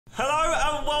Hello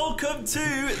and welcome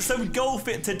to some Golf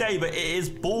It today, but it is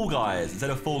Ball Guys instead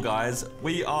of Fall Guys.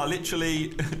 We are literally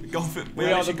Golf It.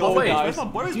 We are the Ball Guys.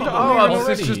 Where is my Oh,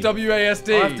 it's just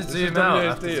WASD. I have to zoom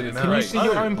out. Can you see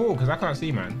your own ball? Because I can't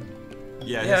see, man.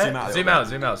 Yeah, zoom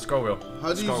out. Scroll wheel.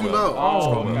 How do you zoom out?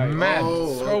 Oh, man.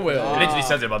 Scroll wheel. It literally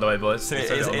says it, by the way, boys. So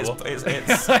it's I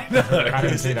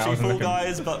didn't see that. I literally wasn't Fall looking.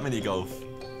 Guys, but mini golf.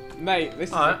 Mate, this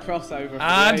is a crossover.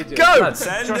 And for go! ages.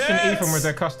 Send Josh and it! Ethan with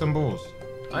their custom balls.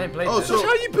 I ain't played Oh, this. so- Josh,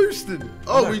 how you boosting?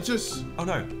 Oh, we just. Oh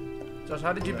no. Josh,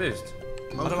 how did you boost?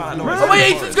 I don't like that noise. Oh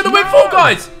wait, Ethan's gonna win Fall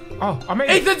Guys! Oh, I made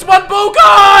it. Ethan's won Ball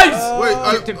Guys! Wait,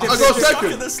 I Dip, got dip, a dip. Stuck at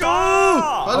second. the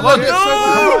start! How did I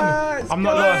get second? I'm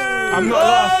not lost. I'm not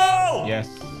lost. Yes.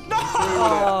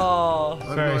 Oh. I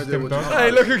have Very no idea what stiff just dog.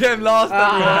 happened. look who came last.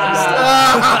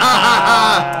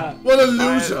 What a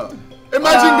loser.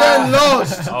 Imagine getting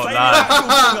lost. Oh, Play the nah. actual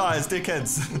Fall Guys,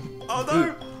 dickheads. Oh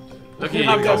no! Look You at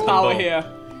have you, no custom power ball. here.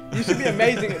 You should be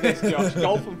amazing at this, Josh.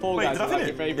 Golf and Fall Wait, Guys did I are like finish?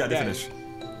 your Yeah, I favourite did games.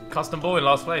 finish. Custom ball in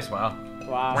last place, wow.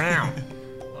 Wow.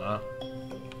 Wow.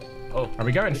 Oh. Are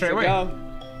we going straight Should away? go.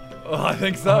 Oh, I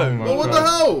think Oh, so. my Oh, what the God.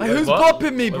 hell? Hey, who's What?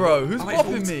 bopping me, bro? Who's Oh, wait,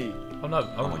 bopping what? me? Oh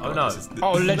no, Oh my god, no. this is...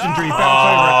 Oh, legendary No!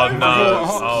 bounce Oh over. no,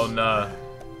 Oh, oh no.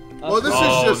 Well, this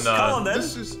Oh, is just. no. Come on then.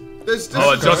 This is. There's this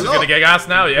Oh, is Josh is going gonna up. get gas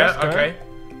now, yeah? Let's go. Okay.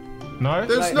 No?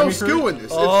 There's Let no me skill through. in this.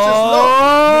 It's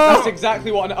That's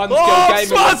exactly what an unskilled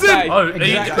gamer would Swazin! say. Oh, Exactly.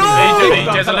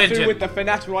 EJ's a Through legend. with the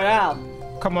finesse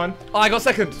royale. Come on. Oh, I got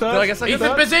second. Did I get second?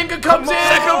 Ethan Bazinga comes in!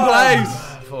 Second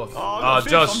place. Fourth. Oh, I Oh, got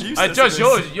Josh. fifth. I'm Hey, useless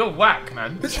Josh, at this. you're whack,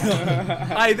 man.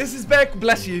 Hey, this is back.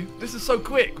 Bless you. This is so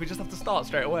quick. We just have to start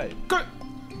straight away. Go.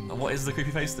 And what is the creepy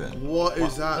face doing? What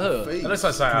is that Ugh. face? It looks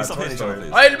like something out of stop Toy hitting each other,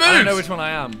 Story. please? Oh, it moves! I don't know which one I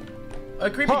am. A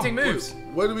creepy Oh, thing moves.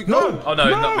 Where do we go? No. Oh, no,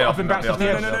 not me I've off, been not bounced me off off. the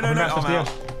edge. No, I've been no, bounced off I'm the out.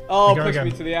 edge. Oh, Go push again.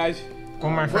 me to the edge. All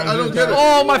my friends I don't are get dead. it.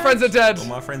 Oh, my friends are dead. All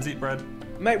my friends eat bread.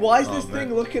 Mate, why is this man.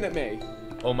 thing looking at me?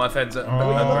 All my friends are...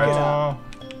 Oh.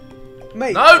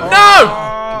 Mate. No, no!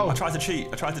 I tried to cheat.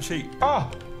 I tried to cheat.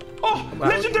 Oh. Oh,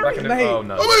 legendary. Mate. Oh,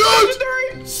 no. Oh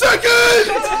my god! Second!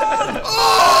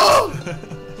 Oh!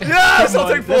 Yes, Come I'll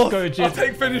on, take let's fourth. go, I'll Jid.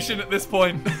 take finishing at this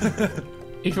point.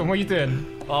 Ethan, what are you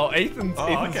doing? Oh, Ethan's. Oh,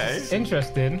 Ethan's okay.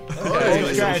 Interesting. Oh,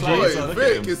 Hey, strategy. look Wait, at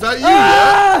Vic, him. is that you?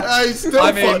 Yeah? I still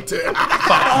I mean- fucked it.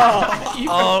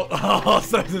 Oh,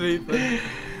 so did Ethan.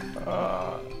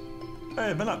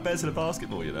 Hey, man, like bears in a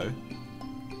basketball, you know.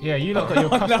 Yeah, you look at your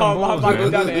custom No, balls, I've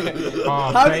man. done it. Oh,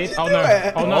 How played. did you Oh do no.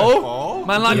 it? Oh no. Oh,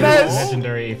 Man like Yeah, Bez.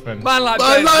 legendary Ethan. Man like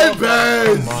My Bez. life,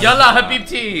 Bez! Come on. Yalla,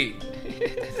 Habibti!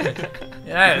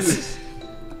 Yes.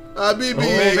 Habibi,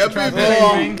 Oh,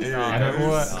 Habibi. yeah, And it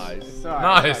worked. It's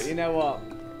alright. Nice. Right, you know what?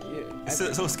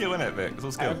 It's all skill, innit, Vic? It's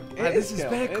all skill. It This is skill,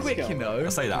 very it quick, skill. you know. I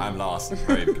say that I'm last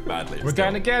very badly. We're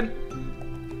going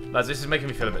again. Lads, this is making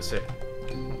me feel a bit sick.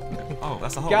 Oh,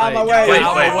 that's the whole. Get out of my way. Get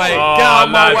out of my way. Oh, Get out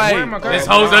of my lads. way. Where am I going? This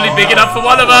hole's only big enough for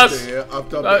one of us. I've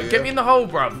done it. Get me in the hole,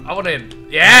 bruv. I want in. Go,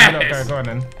 Yes! go on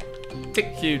then.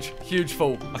 Huge, huge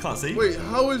fall. I can't see. Wait,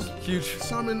 how is Huge.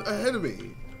 Simon ahead of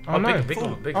me? Oh no. Big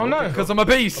fall, big Oh fall. no. Because I'm a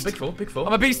beast. Big fall, big fall.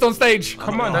 I'm a beast on stage.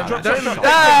 Come on. I'm Drop actually that. shite.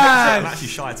 Yes. I'm actually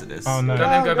shite at this. Oh no. Don't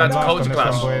then go back to Last Culture on this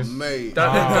Clash. one, boys. Mate.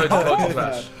 Don't then go to Culture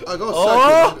Clash. I got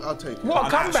Oh. second. I'll take it. What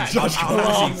I'm comeback?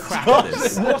 actually crap at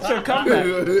this. What a comeback.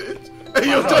 Hey,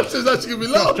 your Josh is actually gonna be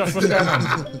lost. Josh, what's going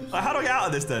on? Like, how do I get out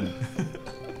of this then?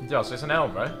 Josh, it's an L,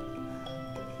 bro.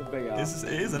 It's a big L.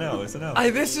 It is an L. It's an L. Hey,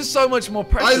 this is so much more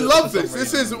pressure. I love for some this.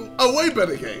 This reason. is a way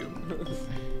better game.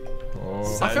 Oh.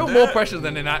 I feel Send more it. pressure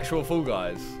than in actual Fall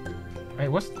Guys. Wait,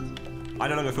 what's? I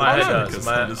don't know if My head I'm hurts. because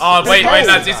My... I'm just- Oh, wait, It's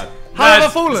lads, this... cold. How have I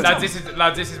Lads, fallen?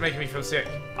 lads, this is making me feel sick.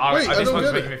 Wait, I This don't one's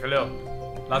get making it. me feel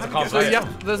ill. Lads, I can't So So play you it.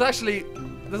 have, there's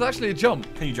actually a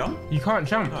jump. Can you jump? You can't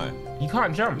jump. No. You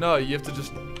can't jump. No, you have to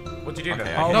just. What do you do Okay,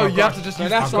 then? I Oh No, my you God. have to just use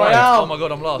that's the Royale. Oh my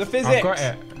god, I'm lost. The physics. I've got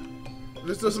it.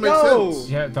 This doesn't make No. sense.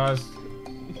 Yeah, it does.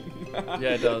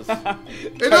 Yeah, it does.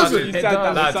 It doesn't. You It said that does.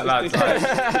 with Lads, such lads, disdain.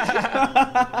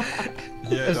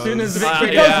 Yeah, As soon as Ah, Victor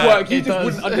It yeah. does work, you it just does.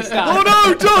 wouldn't understand. Oh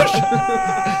no, Josh!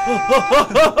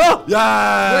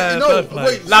 yeah. Wait, no, third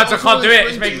place. wait. Lads, I so can't do it.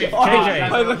 explain It's making me to feel...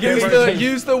 JJ.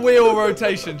 Use the wheel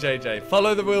rotation, JJ.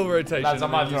 Follow the wheel rotation. Lads, I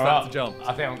and might then use throw that up. to jump.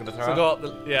 I think I'm gonna throw So up. go up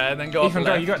the and then go Ethan, up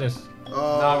go. the You left. got this. Oh.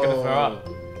 No, I'm gonna throw up.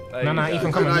 There No, you no, go.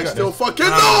 Ethan, come And on. I You got still this. fucking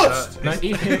lost. No,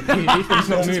 Ethan's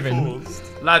not moving.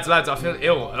 Lads, I feel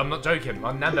ill, and I'm not joking.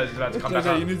 My Nando's is about to come back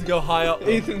JJ, you up. need to go high up.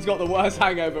 Ethan's got the worst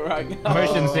hangover right now.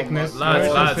 Motion sickness. Lads,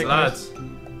 motion lads, sickness.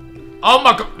 lads. Oh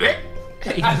my god.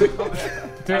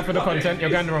 Do it for the content. You're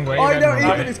going the wrong way. Oh You're no, going the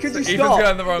wrong Ethan, way. it's because you Ethan's stop.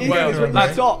 going the wrong way Ethan, on it's the when wrong you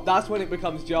way. stop, that's when it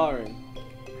becomes jarring.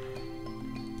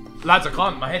 Lads, I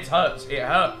can't. My head hurts. It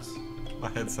hurts. My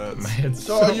head hurts. My head's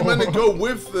So are you meant to go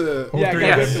with the? Yeah, go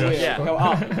three with the of wheel. them. Go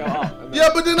up, go up. and then- Yeah,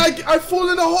 but then I fall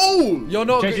in a hole. You're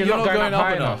not, JJ, you're not going up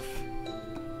high enough.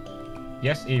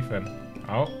 Yes, Ethan.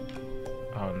 Oh.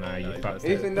 Oh no, you fucked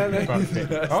it. Ethan, no, no. You fucked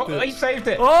it. Oh, he saved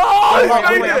it. Oh,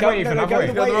 I'm you wait, made it. wait, Ethan, no, I'm go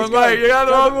waiting. the way You're it's the wrong way. going. You're going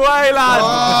the wrong way, lad.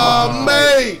 Ah,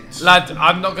 mate. Lad,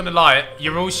 I'm not gonna lie.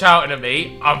 You're all shouting at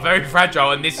me. I'm very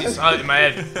fragile, and this is hurting my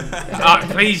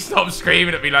head. Please stop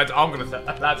screaming at me, lads. I'm gonna.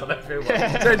 Lads, I don't feel well.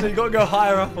 JJ, you got to go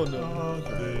higher up on them.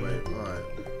 Okay, wait,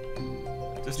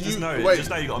 alright. Just know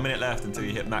you got a minute left until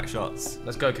you hit max shots.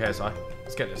 Let's go, KSI.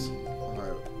 Let's get this.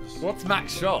 What's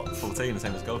max shots? 14, the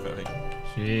same as golf, I think.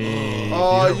 Jeez,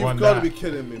 Oh, don't you've want got to that. be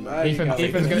kidding me, man. Ethan, There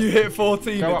you go. Ethan's If gonna you hit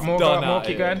 14, go up it's more, go done up more, out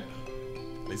keep here. going.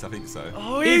 At least I think so.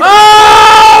 Oh,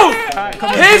 Oh! Alright, come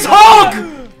on. His hog!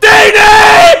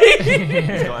 Dini!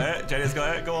 He's got it. Jaden's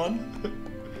got it. Go on.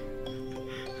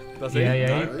 Does Yeah, he?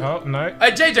 yeah. Oh no.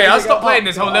 Hey, JJ, I'll stop playing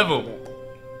this whole level.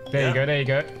 There you go. There you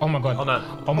go. Oh my god. Oh no.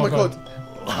 Oh Oh my my god. god.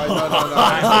 No.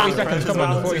 Alright, 40 seconds. Come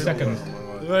on. 40 seconds.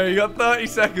 There, you got 30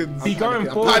 seconds. Be going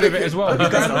I'm forward with it panicking. as well.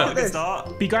 Good start. Good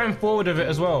start. Be going forward with it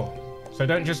as well. So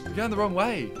don't just You're going the wrong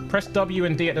way. press W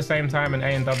and D at the same time and A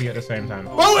and W at the same time.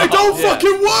 Bro, it don't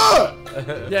fucking work.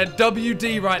 Yeah,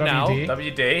 WD right now. WD.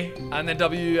 WD. And then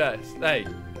WS. Hey.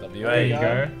 There you WA.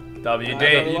 go. WD.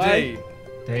 WD.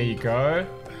 There you go.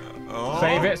 Oh.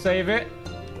 Save it. Save it.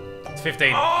 It's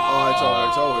 15. Oh, it's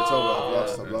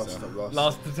over. I've lost.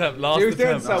 Last attempt. He Last was doing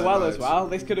attempt. so well Nice. as well.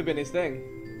 This could have been his thing.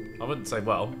 I wouldn't say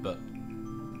well, but.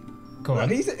 Go on.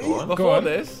 He's Go on. Before on.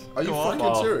 this. Are you Go on.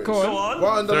 fucking serious? Go on. Go on.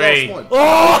 What on the Three. last one? Oh!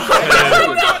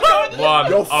 1.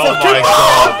 You're Oh fucking my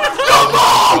god. Come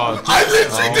on! I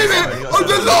literally did it on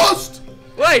the last.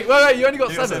 Wait. You only got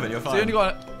You got 7. seven, you're So you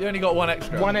fine. only got one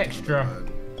extra. One extra.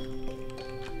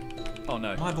 Oh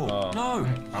no. My ball. Oh. No.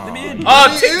 Let me in. Oh,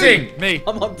 Let me Ticting! Me.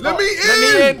 I'm on top. Let me Let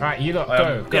me in. in. Right, you lot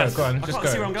go. Go. yes. Go on. I Just can't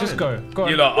see where go. I'm Just going. go. Go on.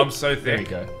 You lot, I'm so There you thick.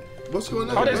 go. What's going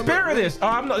on? Oh, there's spirit of this. Oh,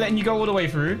 I'm not letting you go all the way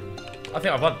through. I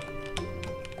think I've won.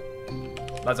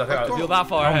 Lads, I think Oh, I've You're that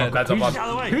far ahead. Lads, I've Who's won. Get out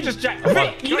of the way. Who just jacked? on.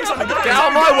 Wait, you know- Get out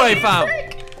of my way, fam.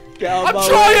 Get out I'm my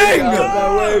trying! way, get out my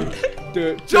way. Do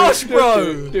it, Josh, do it, bro.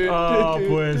 do it, do it, Oh do it,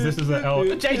 boys, do this is an L.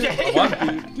 JJ. What?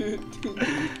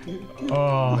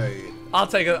 Oh. Mate, I'll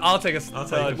take a I'll take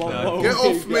third it. now. Get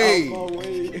off me. Get out my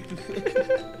way.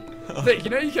 Vic, you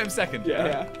know you came second.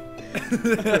 Yeah.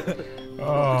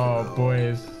 Oh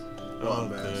boys. What a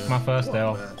mess. My first What a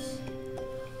L. mess.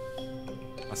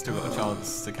 I still got a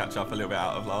chance to catch up a little bit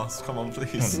out of last. Come on,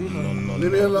 please. No.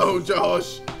 Leave me alone,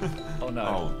 Josh. Oh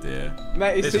no. Oh dear.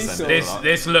 Mate, it's This is seesaw.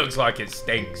 This looks like it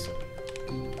stinks.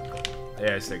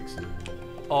 Yeah, it stinks.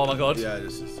 Oh my god. Yeah,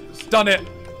 this is. Done it.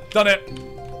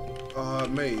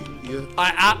 Mate, you.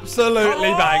 I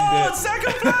absolutely banged it.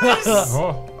 Second place.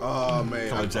 Oh. Mate.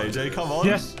 Come on, JJ. Come on.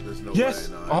 Yes. There's no Yes.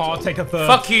 way. No, Oh, I'll it's take a third.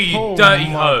 Fuck you, you Oh dirty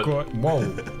my hoe. God. Whoa.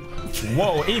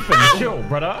 Whoa, Ethan, chill,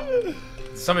 brother.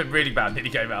 Something really bad nearly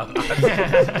came out. I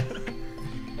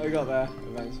got there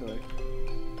eventually.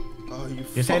 Oh, you You're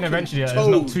saying fucking eventually there's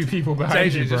toad. not two people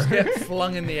behind JJ, you, bro. just get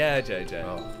flung in the air, JJ.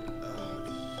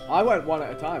 I went one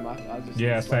at a time. I just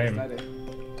Yeah, stayed same. steady.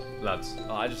 Lads.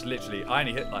 Oh, I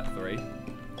only hit like 3.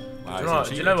 Wow,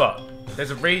 Do you know what? There's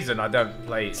a reason I don't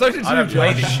play. So did I don't you,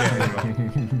 play Josh. this shit anymore.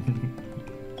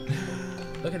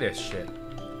 Look at this shit.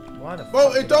 Why the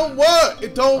Bro, fuck? it don't work.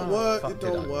 It don't Oh, work. fuck It did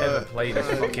I don't ever work. play this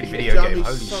Man, fucking you video dummy game?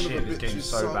 Holy son of a shit, this bitch, game's you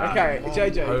so son. bad. Okay,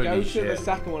 JJ, Holy go to shit. the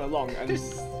second one along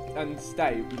and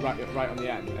stay right on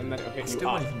the end, and then it'll hit you Still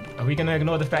up. won't even. Are we gonna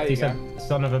ignore the fact There he you said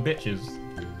son of a bitches?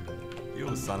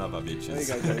 You son of a There you bitches.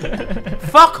 go, JJ.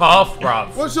 Fuck off,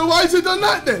 bruv. Well, so why has it done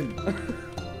that then?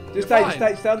 Just fine.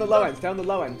 stay on the low end. Stay on the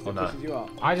low end. Oh, It no. pushes you up.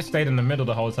 I just stayed in the middle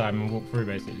the whole time and walked through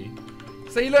basically.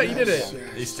 See, look, you did it.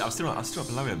 I'm still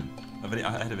below him.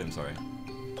 Ahead of him. Sorry.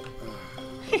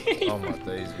 Oh my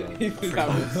days, man. He's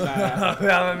having a sad.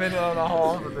 I'm a minute and a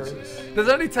half of it. There's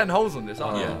only 10 holes on this,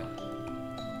 aren't there? Yeah.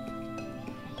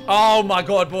 Oh my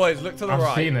god, boys, look to the I've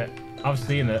right. seen it. I've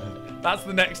seen it. That's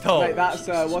the next hole. Mate, that's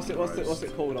what's it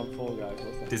called on Fall Guys?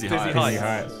 What's that? Dizzy Dizzy Heights.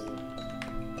 Heights. Dizzy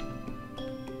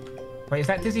Heights. Wait, is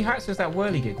that Dizzy Heights or is that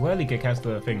Whirligig? Whirligig has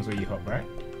the things where you hop, right?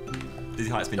 Dizzy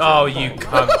Heights been. Oh, you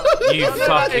cunt. You that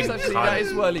fucking is actually, that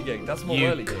is cunt. whirligig. That's more You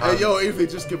whirligig. cunt. Hey, yo, Evie,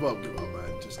 just give up, man.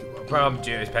 Just give up. Bro, I'm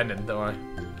due this pendant, don't worry.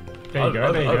 There you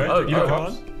go, there you go. You oh,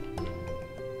 got hops.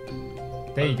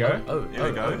 There you go. Oh, Here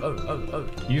we go. Oh.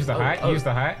 Use the height, use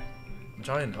the height. I'm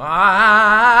trying.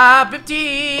 Ah,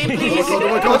 15, please.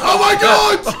 Oh my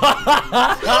god!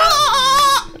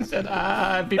 I said,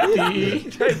 50.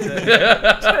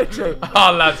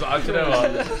 Oh, lads, do you know what?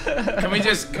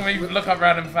 Can we look up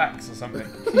random facts or something?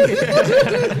 20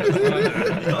 seconds.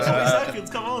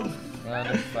 Come on.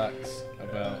 Random facts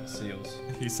about seals.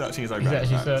 He's searching his own He's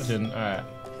random actually facts. searching. Alright.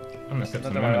 I'm gonna sip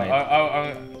some No, no, no,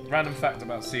 lemonade. random fact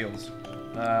about seals.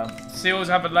 Seals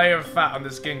have a layer of fat on the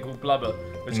skin called blubber,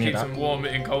 which Knew keeps that. them warm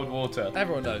in cold water.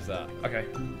 Everyone knows that. Okay.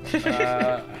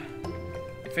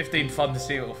 15 fun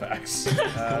seal facts.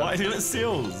 Why do you let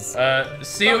seals?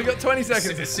 Seal. We got 20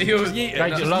 seconds. Seals. Yeet it.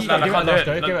 Right, Just last yeet go,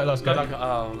 it. give it a last go, give it a last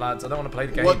go. Oh, lads, I don't want to play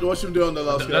the game. What should we do on the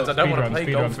last Lads, I go? don't want to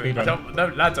Speedrun, play speedrun, golf. speedrun. No,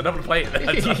 lads, I don't want to play it.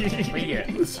 Lads, I don't play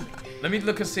it. Let me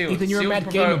look at seals. Ethan, you're a Seals mad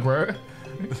prefer- gamer, bro.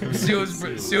 Seals You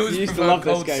used to prefer love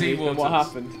this cold game, sea Ethan. waters. What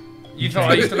happened? You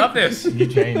thought I used to love this? You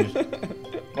changed.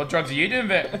 What drugs are you doing,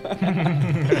 Vic?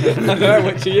 I know,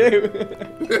 which are you?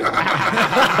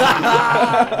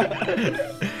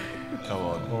 Come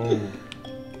on. Oh.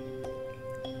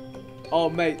 Oh,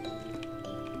 mate.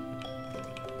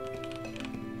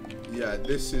 Yeah,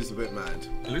 this is a bit mad.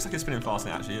 It looks like it's spinning faster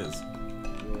than it actually is.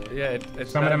 Yeah,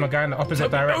 it's Some of them are going the opposite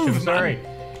direction. move, Sorry.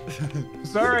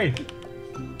 Sorry.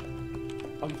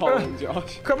 I'm following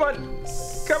Josh. Come on.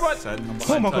 Come on. Send.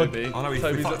 Oh my god. Toby. Oh no, we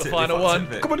Toby's fucked at the it, final we fucked one. it,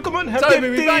 Vic. Come on, come on. Have Toby,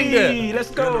 we 50. banged it. Let's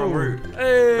We're on the wrong go. route. Hey.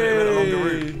 We're along the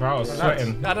route. Bro, I was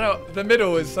sweating. I don't know. The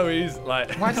middle is so easy.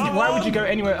 Like. Why would you go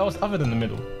anywhere else other than the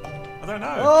middle? I don't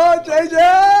know. Oh,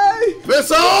 JJ!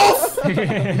 Piss off!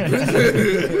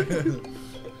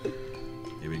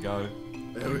 Here we go.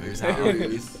 There it Who's is. out? There it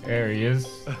is. There he is.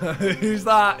 Who's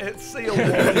that? It's Seal Boy.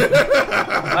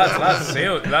 Lads,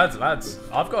 seal, lads.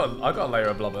 I've got a layer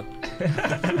of blubber.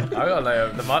 I got a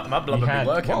layer. My He blubber had. be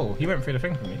working. Whoa, he went through the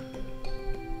thing for me.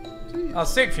 I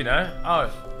was sick, you know. Oh,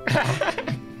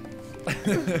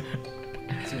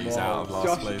 He's out of last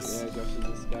Josh. place. Yeah, Josh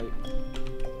has escaped.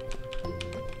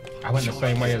 I went the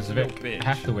same way as Vic. bitch. I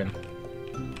have to win.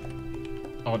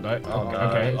 Oh no. Oh, no.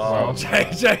 Okay. Oh. Well,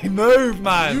 JJ, move,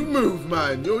 man. You move,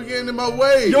 man. You're getting in my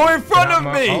way. You're in front get out of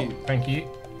my- me. Oh, thank you.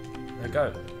 there you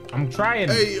go. I'm trying.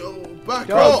 Hey, back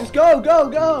Go, off. just go, go,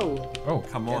 go! Oh,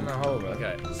 Come on.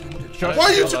 Okay. Josh.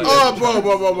 Why you? Oh,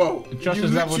 whoa. Josh You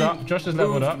has leveled literally up. Josh has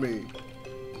leveled moved up. me.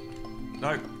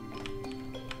 No.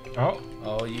 Oh.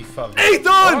 Oh, you fuck.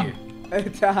 Ethan!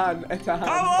 Etan. Come Oh,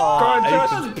 on!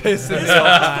 Ethan's pissing me off,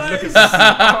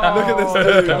 man. Look at this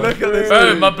dude. Look at this Bro,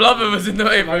 dude. my blubber was in the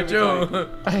way for a jewel.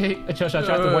 Hey, Josh, I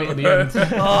tried to wait at the end.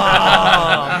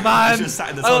 Oh, man. Just sat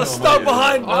in the I was tunnel stuck and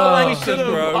behind Oh, he Ethan, should have.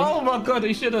 bro. Oh my god,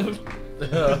 he should have.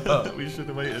 waited. We should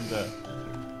have waited there.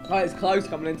 Right, it's close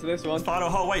coming into this one. Final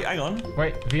hole. Wait, hang on.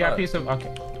 Wait, VIP some.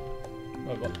 Okay.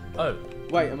 Oh,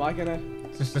 Wait, am I gonna...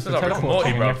 Just this a is like Rick and teleport Morty,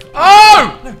 thing. bro.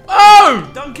 Oh!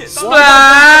 Oh! Dunk it.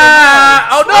 Splat!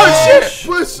 Oh no, shit!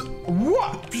 Push.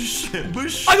 What? Shit,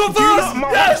 bush. I got first! My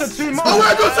Yes! hops are too much. Oh, wait,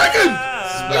 I got second.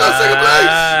 I got second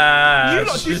place. You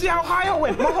lot, do you see how high I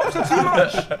went? My hops are too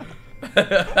much.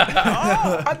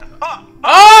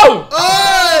 Oh!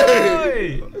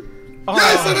 Hey! Hey!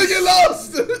 Yes, and then you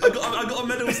lost. I got a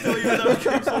medal still, even though I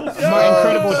came fourth. My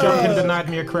incredible jumping denied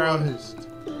me a crown.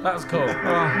 That's cool.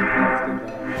 Oh.